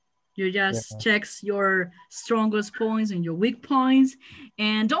refresh. You just checks your strongest points and your weak points,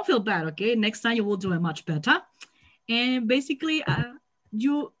 and don't feel bad. Okay, next time you will do it much better. And basically,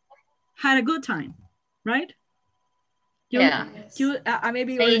 you had a good time, right? Yeah.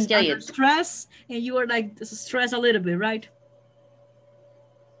 Maybe you I were enjoy under it. stress, and you were like stressed a little bit, right?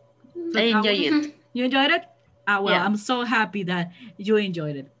 So I enjoy it. You enjoyed it? Well, Yeah. I'm so happy that you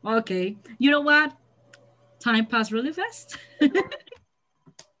enjoyed it. Okay. You know what? Time passed really fast.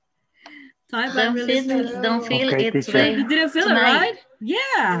 Time passed really fast. Don't feel Okay, it teacher. today. You didn't feel Tonight. it, right?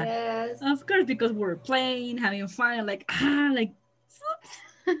 Yeah. Yes. Of course, because we're playing, having fun, like,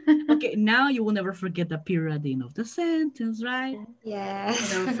 okay, now you will never forget the period at the end of the sentence, right?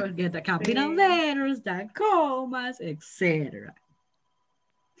 Yes. You never forget the capital letters, the commas, etc.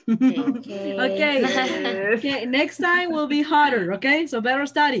 Okay. Okay, next time will be harder, okay? So better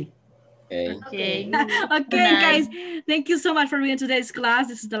study. Okay. Okay, guys, thank you so much for being in today's class.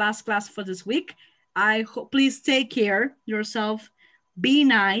 This is the last class for this week. I hope, please take care yourself. Be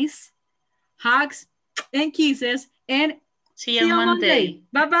nice. Hugs and kisses, and see you on Monday.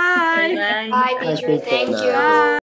 Bye-bye. Bye. Bye, teacher. Thank you. Bye.